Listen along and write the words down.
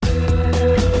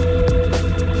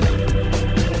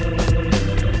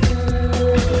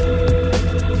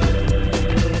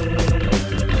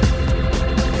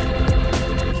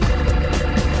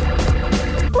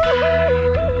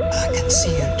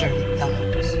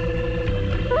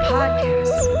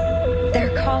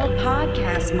call a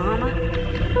podcast, Mama.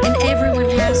 And everyone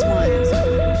has one.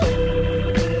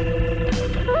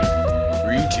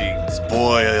 Greetings,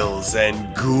 boils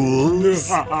and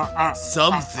ghouls.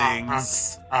 Some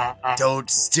things don't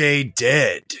stay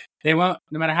dead. They won't,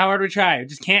 no matter how hard we try. We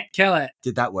just can't kill it.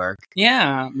 Did that work?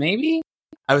 Yeah, maybe?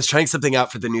 I was trying something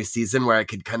out for the new season where I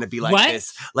could kind of be like What?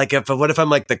 this. Like, what if I'm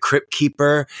like the Crypt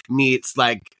Keeper meets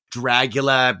like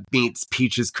Dracula meets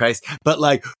Peaches Christ, but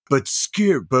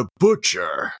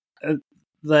Butcher.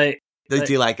 Like, Do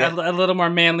you like it? a little more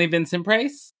manly Vincent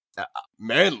Price?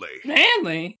 Manly.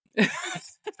 Manly?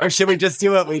 Or should we just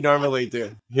do what we normally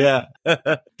do? Yeah.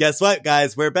 Guess what,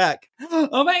 guys? We're back.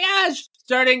 Oh my gosh!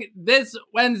 Starting this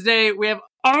Wednesday, we have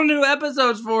all new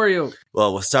episodes for you.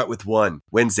 Well, we'll start with one.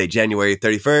 Wednesday, January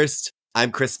 31st.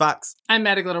 I'm Chris Fox. I'm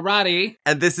Maddie Glitterati.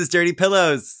 And this is Dirty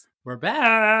Pillows. We're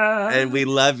back. And we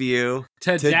love you.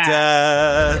 To death.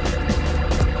 death.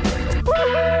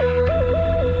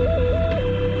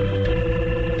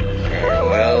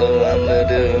 Farewell,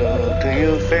 adieu to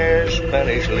you fair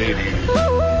Spanish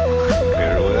ladies.